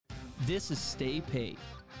This is Stay Paid,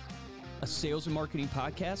 a sales and marketing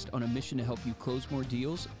podcast on a mission to help you close more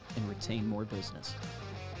deals and retain more business.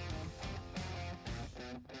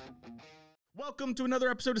 Welcome to another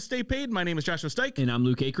episode of Stay Paid. My name is Joshua Stike. And I'm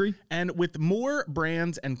Luke Akery. And with more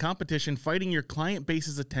brands and competition fighting your client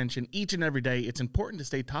base's attention each and every day, it's important to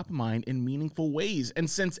stay top of mind in meaningful ways. And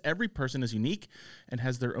since every person is unique and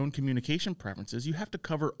has their own communication preferences, you have to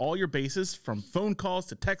cover all your bases, from phone calls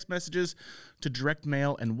to text messages to direct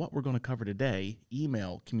mail, and what we're going to cover today,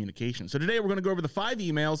 email communication. So today we're going to go over the 5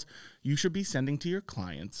 emails you should be sending to your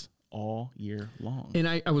clients all year long. And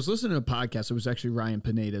I was listening to a podcast. It was actually Ryan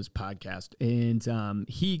Pineda's podcast, and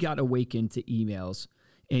he got awakened to emails,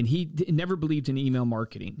 and he never believed in email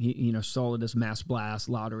marketing. He saw it as mass blast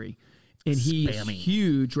lottery. And he's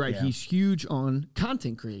huge, right? Yeah. He's huge on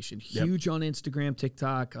content creation, huge on Instagram,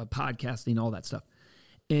 TikTok, podcasting, all that stuff.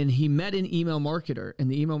 And he met an email marketer, and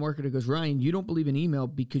the email marketer goes, Ryan, you don't believe in email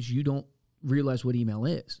because you don't realize what email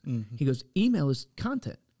is. Mm-hmm. He goes, email is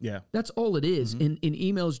content. Yeah. That's all it is. Mm-hmm. And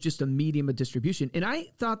email is just a medium of distribution. And I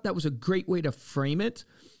thought that was a great way to frame it,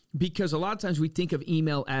 because a lot of times we think of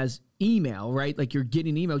email as email, right? Like you're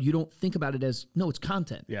getting email. You don't think about it as, no, it's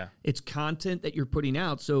content. Yeah. It's content that you're putting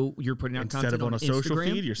out. So you're putting out instead content of on a Instagram, social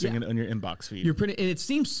feed, you're seeing it on your inbox feed. You're putting, and it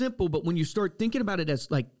seems simple, but when you start thinking about it as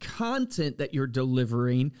like content that you're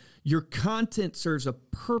delivering, your content serves a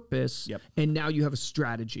purpose. Yep. And now you have a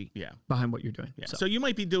strategy behind what you're doing. Yeah. So you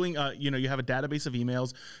might be doing, you have a database of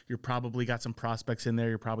emails. You're probably got some prospects in there.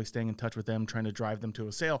 You're probably staying in touch with them, trying to drive them to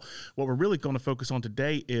a sale. What we're really going to focus on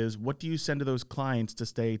today is, what do you send to those clients to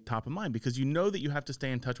stay top of mind? Because you know that you have to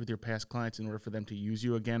stay in touch with your past clients in order for them to use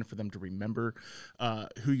you again, for them to remember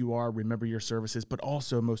who you are, remember your services, but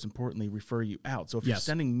also, most importantly, refer you out. So if you're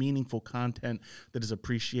sending meaningful content that is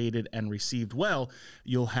appreciated and received well,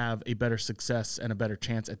 you'll have a better success and a better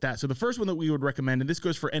chance at that. So the first one that we would recommend, and this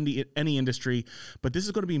goes for any industry, but this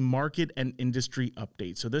is going to be market and industry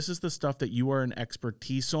updates. So this is the stuff that you are an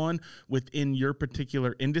expertise on within your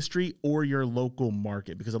particular industry or your local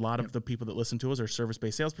market, because a lot of the people that listen to us are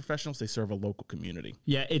service-based sales professionals. They serve a local community.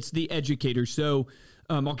 Yeah, it's the educators. So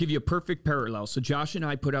I'll give you a perfect parallel. So Josh and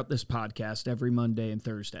I put out this podcast every Monday and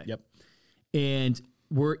Thursday. Yep. And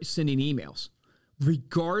we're sending emails.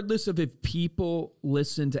 Regardless of if people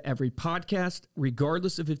listen to every podcast,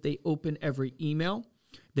 regardless of if they open every email,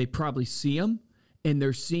 they probably see them, and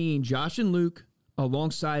they're seeing Josh and Luke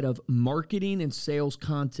alongside of marketing and sales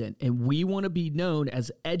content. And we want to be known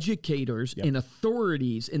as educators and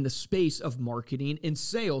authorities in the space of marketing and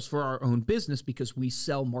sales for our own business, because we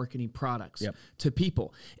sell marketing products to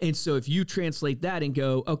people. And so if you translate that and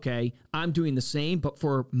go, okay, I'm doing the same, but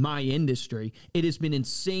for my industry, it has been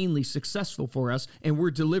insanely successful for us. And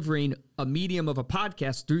we're delivering a medium of a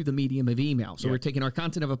podcast through the medium of email. So we're taking our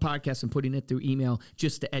content of a podcast and putting it through email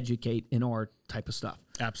just to educate in our type of stuff.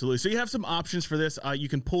 Absolutely. So you have some options for this. You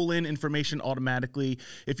can pull in information automatically.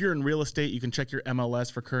 If you're in real estate, you can check your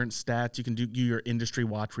MLS for current stats. You can do your industry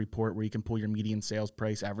watch report, where you can pull your median sales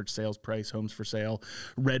price, average sales price, homes for sale.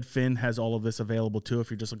 Redfin has all of this available too.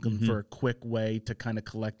 If you're just looking for a quick way to kind of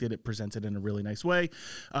collect it, it presents it in a really nice way.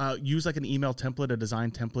 Use like an email template, a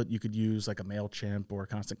design template. You could use like a MailChimp or a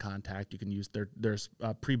Constant Contact. You can use there's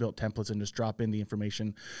pre-built templates and just drop in the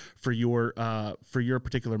information for your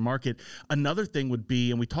particular market. Another thing would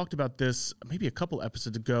be, and we talked about this maybe a couple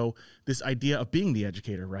episodes ago, this idea of being the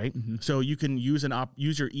educator, right? Mm-hmm. So you can use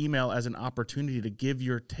your email as an opportunity to give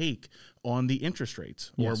your take on the interest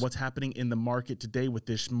rates or what's happening in the market today with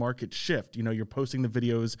this market shift. You're posting the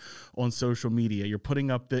videos on social media. You're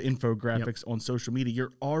putting up the infographics on social media.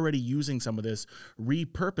 You're already using some of this.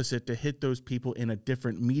 Repurpose it to hit those people in a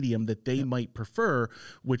different medium that they might prefer,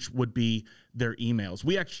 which would be their emails.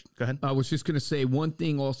 Go ahead. I was just going to say one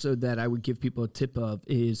thing also that I would give people a tip of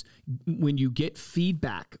is, when you get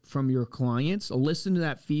feedback from your clients, listen to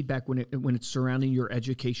that feedback when it's surrounding your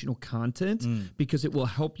educational content, because it will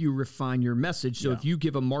help you refine your message. So if you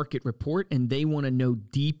give a market report and they want to know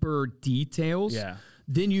deeper details,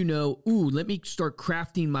 then let me start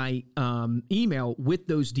crafting my email with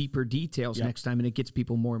those deeper details next time, and it gets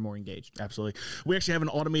people more and more engaged. Absolutely. We actually have an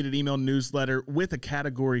automated email newsletter with a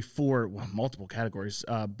category for, multiple categories,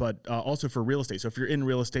 but also for real estate. So if you're in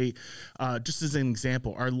real estate, just as an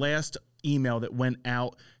example, our last email that went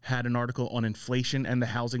out had an article on inflation and the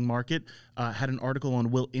housing market, had an article on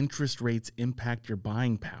will interest rates impact your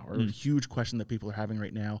buying power, a huge question that people are having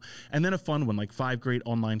right now, and then a fun one like 5 great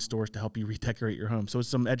online stores to help you redecorate your home. So it's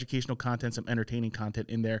some educational content, some entertaining content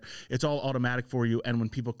in there. It's all automatic for you, and when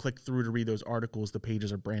people click through to read those articles, the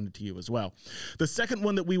pages are branded to you as well. The second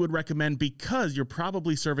one that we would recommend, because you're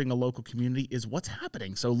probably serving a local community, is what's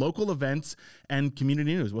happening. So local events and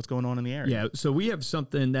community news, what's going on in the area. Yeah, so we have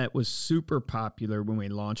something that was super popular when we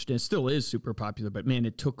launched. It still is super popular, but man,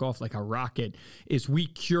 it took off like a rocket. Is we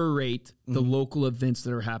curate the local events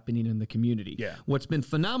that are happening in the community. Yeah. What's been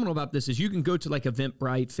phenomenal about this is you can go to like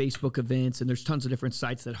Eventbrite, Facebook events, and there's tons of different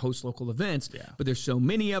sites that host local events. Yeah. But there's so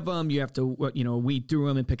many of them. You have to weed through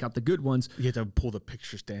them and pick out the good ones. You have to pull the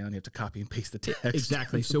pictures down. You have to copy and paste the text.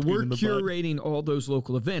 Exactly. So we're curating all those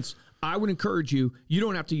local events. I would encourage you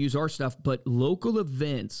don't have to use our stuff, but local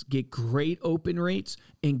events get great open rates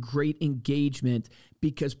and great engagement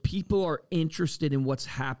because people are interested in what's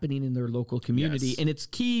happening in their local community. Yes. And it's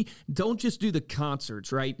key. Don't just do the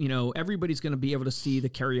concerts, right? Everybody's going to be able to see the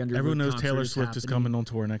Carrie Underwood. Everyone knows concert Taylor is Swift happening. is coming on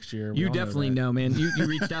tour next year. You definitely know, man. You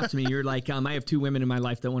reached out to me. You're like, I have 2 women in my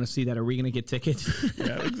life that want to see that. Are we going to get tickets?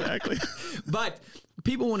 Yeah, exactly. But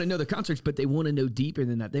people want to know the concerts, but they want to know deeper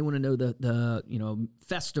than that. They want to know the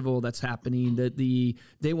festival that's happening.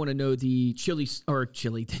 They want to know the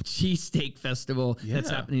cheesesteak festival that's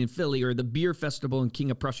happening in Philly, or the beer festival in King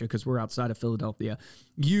of Prussia, because we're outside of Philadelphia.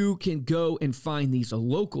 You can go and find these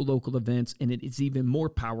local events, and it is even more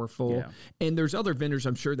powerful. Yeah. And there's other vendors,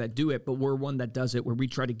 I'm sure, that do it, but we're one that does it, where we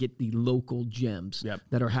try to get the local gems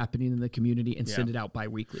that are happening in the community and send it out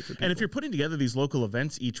bi-weekly for people. And if you're putting together these local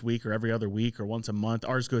events each week or every other week or once a month,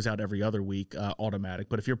 ours goes out every other week, automatic.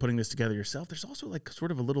 But if you're putting this together yourself, there's also like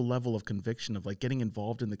sort of a little level of conviction of like getting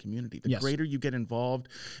involved in the community. The greater you get involved,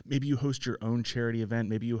 maybe you host your own charity event,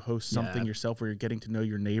 maybe you host something yourself where you're getting to know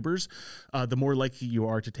your neighbors, the more likely you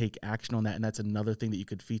are to take action on that. And that's another thing that you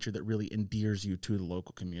could feature that really endears you to the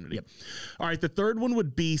local community. All right, the third one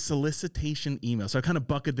would be solicitation email. So I kind of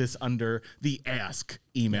bucket this under the ask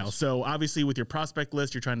email. So obviously with your prospect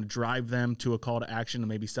list, you're trying to drive them to a call to action and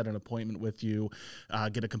maybe set an appointment with you,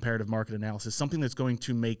 get a comparative market analysis, something that's going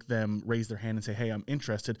to make them raise their hand and say, hey, I'm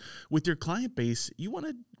interested. With your client base, you want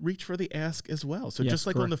to reach for the ask as well. So just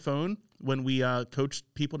like on the phone, when we coach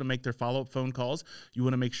people to make their follow-up phone calls, you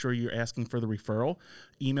want to make sure you're asking for the referral.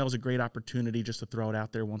 Email is a great opportunity just to throw it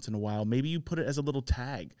out there once in a while. Maybe you put it as a little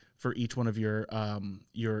tag for each one of your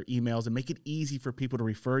emails and make it easy for people to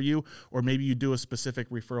refer you. Or maybe you do a specific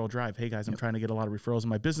referral drive. Hey guys, I'm trying to get a lot of referrals in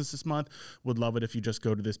my business this month. Would love it if you just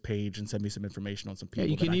go to this page and send me some information on some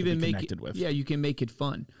people you can that I even can be make connected with. Yeah, you can make it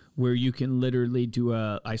fun where you can literally do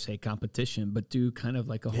competition, but do kind of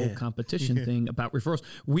like a whole competition thing about referrals.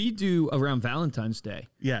 We do around Valentine's Day.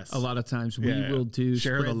 Yes. A lot of times we will do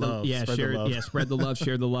share the love. Spread the love,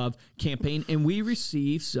 share the love campaign. And we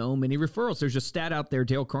receive so many referrals. There's a stat out there,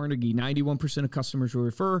 Dale Carnegie, 91% of customers will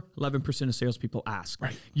refer, 11% of salespeople ask.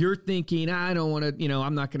 Right. You're thinking, I don't want to,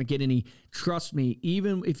 I'm not going to get any. Trust me,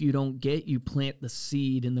 even if you don't get, you plant the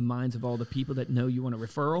seed in the minds of all the people that know you want a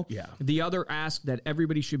referral. Yeah. The other ask that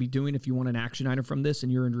everybody should be doing if you want an action item from this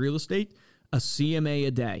and you're in real estate, a CMA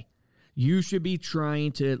a day. You should be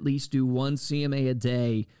trying to at least do 1 CMA a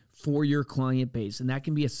day for your client base. And that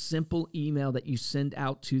can be a simple email that you send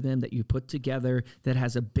out to them that you put together that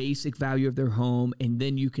has a basic value of their home. And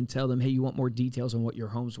then you can tell them, hey, you want more details on what your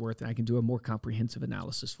home's worth. And I can do a more comprehensive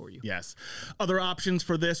analysis for you. Yes. Other options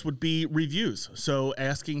for this would be reviews. So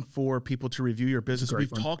asking for people to review your business.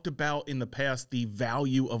 We've talked about in the past the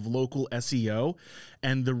value of local SEO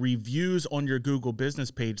and the reviews on your Google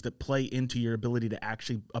business page that play into your ability to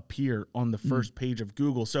actually appear on the first page of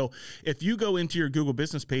Google. So if you go into your Google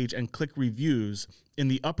business page and click reviews, in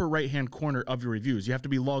the upper right-hand corner of your reviews, you have to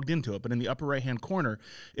be logged into it, but in the upper right-hand corner,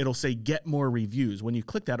 it'll say get more reviews. When you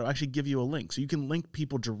click that, it'll actually give you a link. So you can link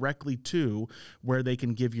people directly to where they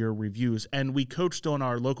can give your reviews. And we coached on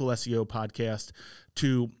our local SEO podcast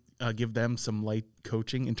to give them some light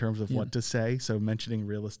coaching in terms of what to say. So mentioning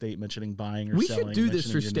real estate, mentioning buying or selling. We should do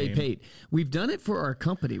this for Stay Paid. We've done it for our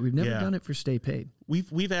company. We've never done it for Stay Paid. We've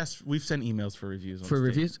sent emails for reviews. For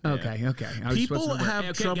reviews? Yeah. Okay. People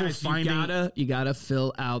have trouble finding. You gotta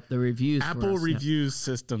fill out the reviews. Apple reviews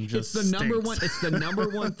system just it's the number stinks. one. It's the number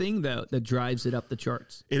one thing though that drives it up the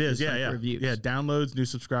charts. It is, Reviews. Yeah, downloads, new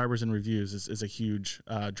subscribers, and reviews is a huge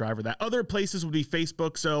driver. That other places would be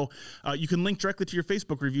Facebook. So you can link directly to your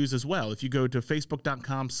Facebook reviews reviews as well. If you go to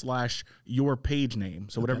facebook.com/your page name,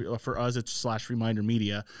 so whatever, for us, it's /Reminder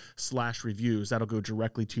Media /reviews. That'll go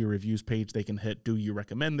directly to your reviews page. They can hit, do you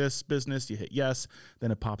recommend this business? You hit yes.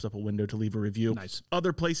 Then it pops up a window to leave a review. Nice.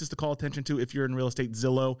 Other places to call attention to if you're in real estate,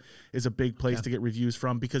 Zillow is a big place to get reviews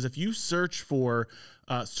from, because if you search for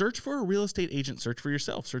a real estate agent, search for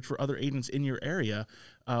yourself, search for other agents in your area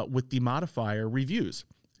with the modifier reviews.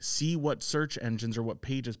 See what search engines or what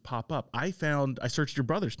pages pop up. I searched your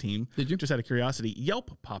brother's team. Did you? Just out of curiosity.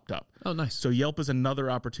 Yelp popped up. Oh, nice. So Yelp is another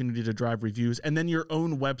opportunity to drive reviews. And then your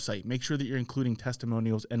own website. Make sure that you're including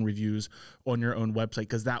testimonials and reviews on your own website,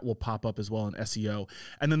 because that will pop up as well in SEO.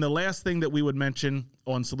 And then the last thing that we would mention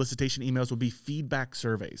on solicitation emails would be feedback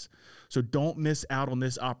surveys. So don't miss out on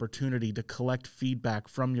this opportunity to collect feedback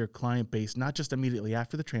from your client base, not just immediately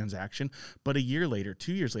after the transaction, but a year later,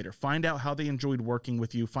 2 years later. Find out how they enjoyed working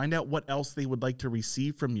with you. Find out what else they would like to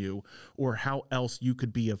receive from you, or how else you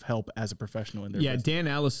could be of help as a professional in their business. Dan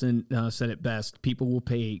Allison said it best. People will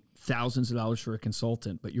pay thousands of dollars for a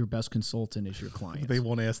consultant, but your best consultant is your client. They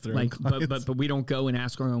won't ask their own clients. But we don't go and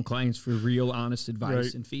ask our own clients for real, honest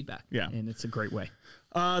advice and feedback. Yeah. And it's a great way.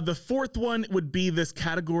 The fourth one would be this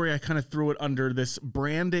category. I kind of threw it under this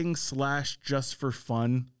branding / just for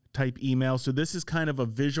fun type email. So this is kind of a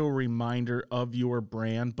visual reminder of your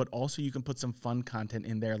brand, but also you can put some fun content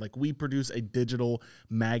in there. Like, we produce a digital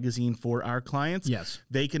magazine for our clients. Yes.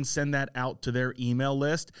 They can send that out to their email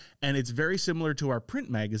list, and it's very similar to our print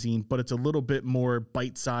magazine, but it's a little bit more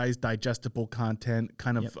bite-sized, digestible content,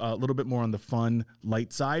 kind of a little bit more on the fun,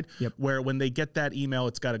 light side, where when they get that email,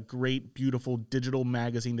 it's got a great, beautiful digital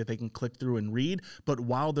magazine that they can click through and read. But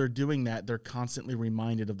while they're doing that, they're constantly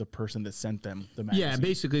reminded of the person that sent them the magazine. Yeah,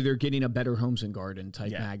 basically they're getting a Better Homes and Garden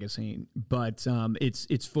type magazine, but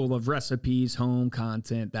it's full of recipes, home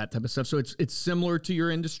content, that type of stuff. So it's similar to your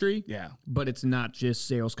industry, but it's not just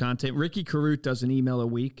sales content. Ricky Carute does an email a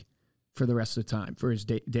week for the rest of the time for his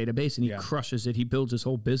database, and he crushes it. He builds his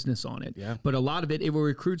whole business on it. Yeah. But a lot of it will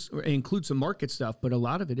include some market stuff, but a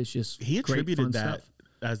lot I just he attributed great, fun that stuff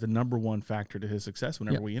as the number one factor to his success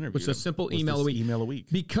whenever we interviewed him. It's a simple email a week.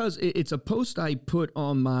 Because it's a post I put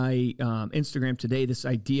on my Instagram today, this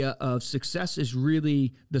idea of success is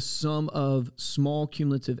really the sum of small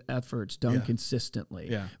cumulative efforts done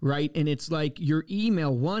consistently, right? And it's like your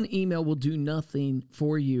one email will do nothing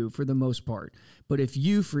for you for the most part. But if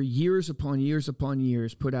you, for years upon years upon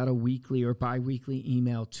years, put out a weekly or biweekly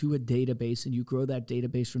email to a database, and you grow that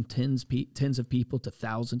database from tens of people to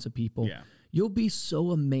thousands of people, you'll be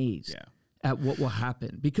so amazed at what will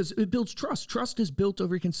happen, because it builds trust. Trust is built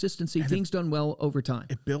over consistency, and things done well over time.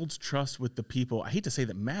 It builds trust with the people. I hate to say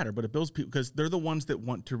that matter, but it builds people because they're the ones that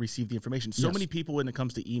want to receive the information. So many people, when it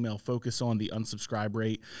comes to email, focus on the unsubscribe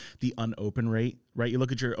rate, the unopen rate, right? You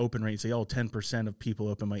look at your open rate and say, 10% of people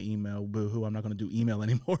open my email. Boo-hoo, I'm not going to do email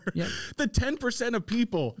anymore. The 10% of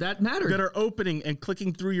people that matter that are opening and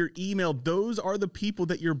clicking through your email, those are the people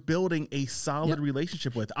that you're building a solid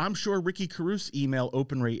relationship with. I'm sure Ricky Caruth's email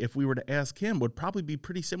open rate, if we were to ask him, would probably be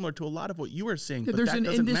pretty similar to a lot of what you are saying. But there's that an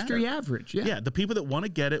doesn't industry matter. average. The people that want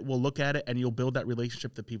to get it will look at it, and you'll build that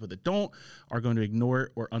relationship. The people that don't are going to ignore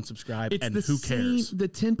it or unsubscribe, and who cares? The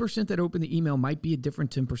 10% that open the email might be a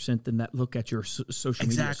different 10% than that look at your social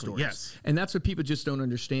media stories. Yes. And that's what people just don't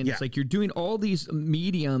understand. It's like you're doing all these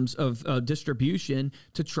mediums of distribution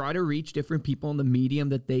to try to reach different people on the medium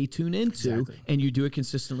that they tune into, and you do it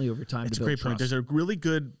consistently over time. It's to a great build point. trust. There's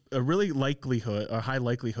a high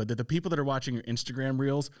likelihood that the people that are watching your Instagram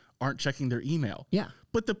reels aren't checking their email. Yeah.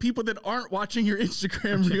 But the people that aren't watching your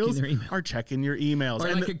Instagram reels are checking your emails. Or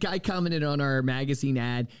and like a guy commented on our magazine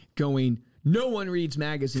ad going, no one reads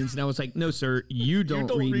magazines. And I was like, no, sir, you don't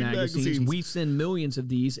read magazines. We send millions of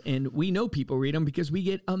these, and we know people read them because we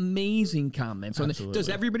get amazing comments. Does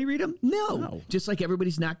everybody read them? No. Just like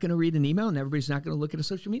everybody's not going to read an email, and everybody's not going to look at a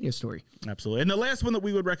social media story. Absolutely. And the last one that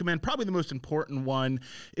we would recommend, probably the most important one,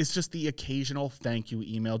 is just the occasional thank you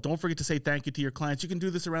email. Don't forget to say thank you to your clients. You can do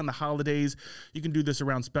this around the holidays. You can do this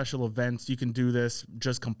around special events. You can do this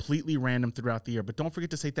just completely random throughout the year. But don't forget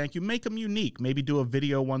to say thank you. Make them unique. Maybe do a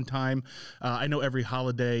video one time. I know every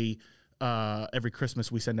holiday, every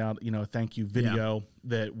Christmas, we send out, a thank you video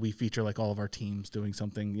that we feature, like all of our teams doing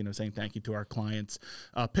something, saying thank you to our clients.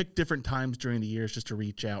 Pick different times during the years just to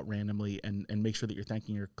reach out randomly and make sure that you're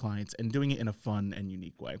thanking your clients and doing it in a fun and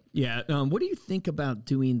unique way. Yeah. What do you think about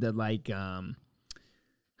doing the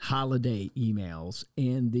holiday emails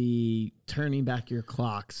and the turning back your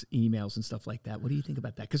clocks emails and stuff like that. What do you think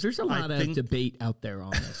about that? Because there's a lot of debate out there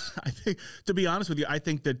on this. I think, to be honest with you, I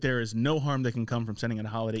think that there is no harm that can come from sending a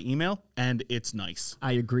holiday email, and it's nice.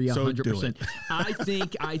 I agree 100%. I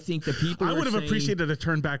think the people I would have appreciated a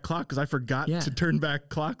turn back clock because I forgot to turn back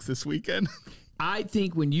clocks this weekend. I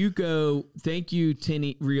think when you go, thank you,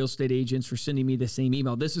 10 real estate agents for sending me the same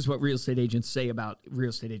email. This is what real estate agents say about real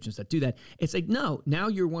estate agents that do that. It's like, no, now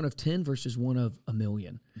you're one of 10 versus one of a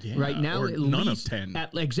million. Yeah, right now, at none least, of 10.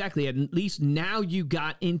 Exactly. At least now you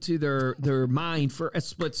got into their mind for a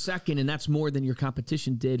split second, and that's more than your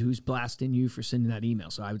competition did, who's blasting you for sending that email.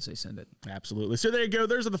 So I would say send it. Absolutely. So there you go.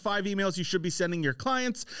 Those are the 5 emails you should be sending your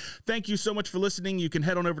clients. Thank you so much for listening. You can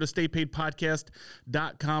head on over to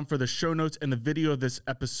staypaidpodcast.com for the show notes and the video of this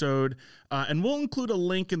episode. And we'll include a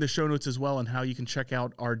link in the show notes as well on how you can check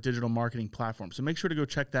out our digital marketing platform. So make sure to go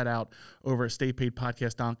check that out over at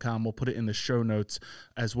staypaidpodcast.com. We'll put it in the show notes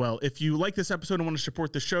as well. If you like this episode and want to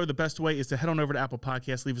support the show, the best way is to head on over to Apple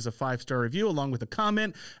Podcasts, leave us a 5-star review along with a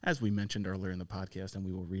comment, as we mentioned earlier in the podcast, and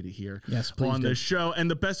we will read it here on the show. And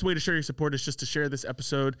the best way to show your support is just to share this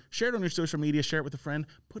episode, share it on your social media, share it with a friend,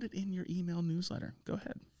 put it in your email newsletter. Go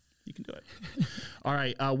ahead. You can do it. All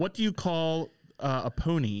right. What do you call a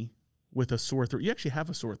pony with a sore throat? You actually have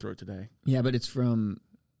a sore throat today. Yeah, but it's from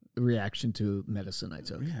reaction to medicine I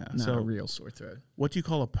took. Yeah, not a real sore throat. What do you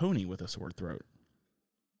call a pony with a sore throat?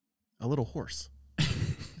 A little horse.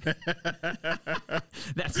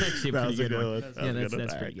 That's actually a pretty good one.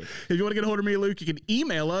 That's pretty good. If you want to get a hold of me, Luke, you can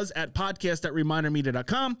email us at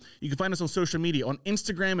podcast@remindermedia.com. You can find us on social media. On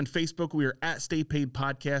Instagram and Facebook, we are at Stay Paid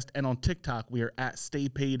Podcast. And on TikTok, we are at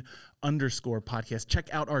StayPaid_podcast. Check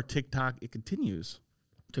out our TikTok. It continues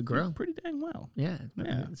to grow pretty dang well. Yeah,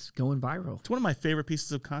 it's going viral. It's one of my favorite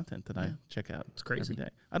pieces of content that I check out. It's crazy. Every day.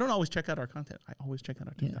 I don't always check out our content. I always check out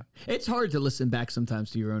our TikTok. Yeah. It's hard to listen back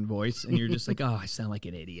sometimes to your own voice, and you're just like, oh, I sound like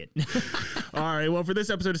an idiot. All right. Well, for this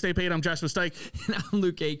episode of Stay Paid, I'm Joshua Stike. And I'm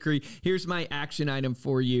Luke Acree. Here's my action item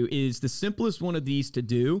for you. Is the simplest one of these to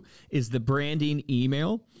do is the branding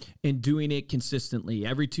email and doing it consistently.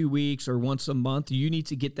 Every 2 weeks or once a month, you need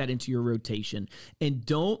to get that into your rotation. And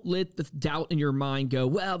don't let the doubt in your mind go,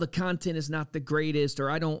 well, the content is not the greatest, or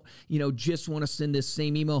I don't, just want to send this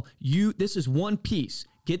same email. This is one piece.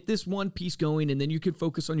 Get this one piece going, and then you can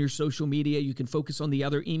focus on your social media. You can focus on the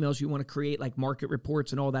other emails you want to create, like market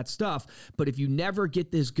reports and all that stuff. But if you never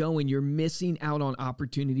get this going, you're missing out on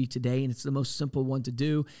opportunity today, and it's the most simple one to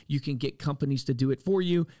do. You can get companies to do it for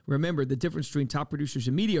you. Remember, the difference between top producers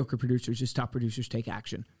and mediocre producers is top producers take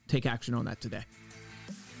action. Take action on that today.